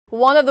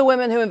One of the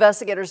women who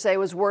investigators say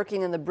was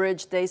working in the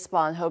Bridge day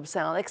spa in Hobe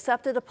Sound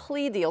accepted a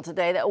plea deal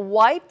today that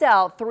wiped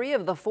out 3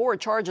 of the 4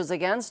 charges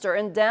against her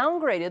and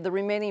downgraded the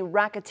remaining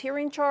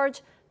racketeering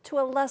charge to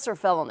a lesser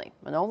felony.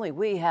 And only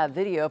we have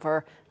video of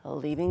her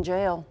leaving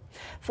jail.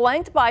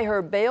 Flanked by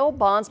her bail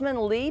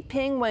bondsman, Lee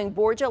Ping Wang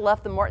Borgia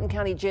left the Martin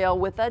County Jail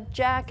with a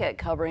jacket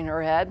covering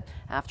her head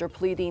after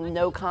pleading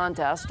no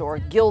contest or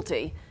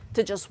guilty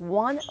to just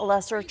 1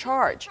 lesser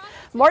charge.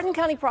 Martin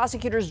County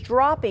prosecutors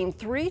dropping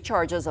 3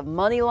 charges of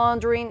money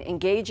laundering,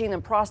 engaging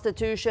in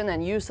prostitution,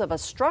 and use of a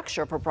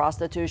structure for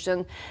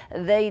prostitution.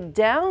 They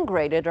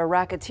downgraded a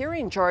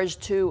racketeering charge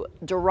to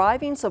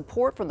deriving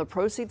support from the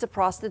proceeds of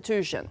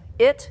prostitution.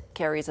 It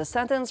carries a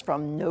sentence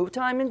from no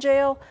time in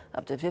jail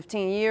up to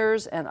 15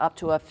 years and up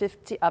to a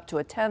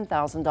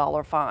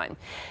 $10,000 fine.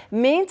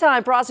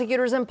 Meantime,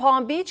 prosecutors in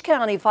Palm Beach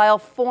County file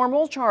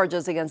formal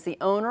charges against the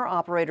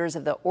owner-operators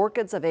of the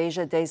Orchids of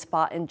Asia Day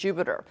Spa in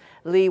Jupiter.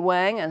 Li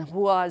Wang and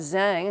Hua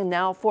Zhang,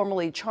 now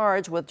formally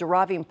charged with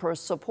deriving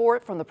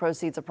support from the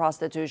proceeds of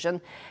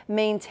prostitution,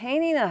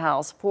 maintaining a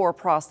house for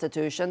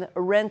prostitution,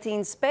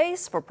 renting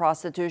space for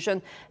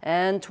prostitution,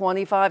 and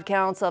 25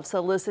 counts of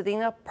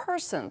soliciting a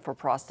person for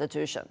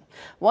prostitution.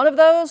 One of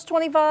those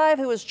 25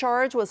 who was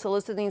charged with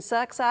soliciting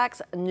sex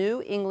acts,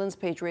 New England's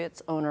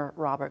Patriots owner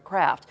Robert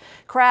Kraft.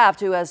 Kraft,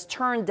 who has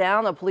turned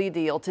down a plea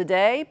deal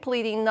today,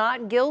 pleading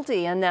not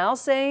guilty and now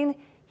saying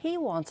he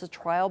wants a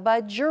trial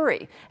by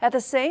jury. At the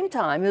same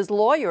time, his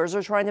lawyers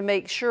are trying to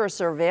make sure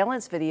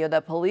surveillance video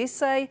that police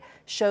say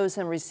shows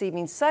him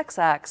receiving sex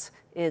acts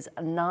is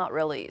not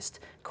released.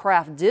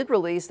 Kraft did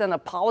release an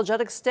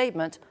apologetic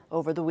statement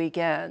over the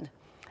weekend.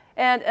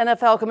 And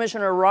NFL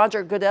Commissioner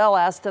Roger Goodell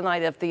asked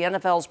tonight if the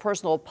NFL's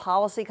personal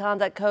policy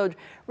conduct code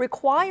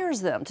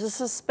requires them to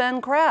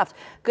suspend Kraft.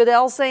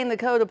 Goodell saying the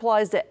code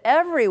applies to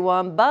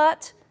everyone,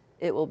 but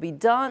it will be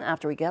done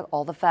after we get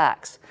all the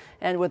facts.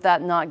 And with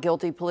that not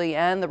guilty plea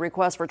and the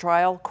request for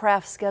trial,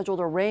 Kraft's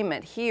scheduled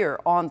arraignment here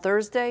on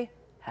Thursday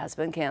has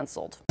been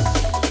canceled.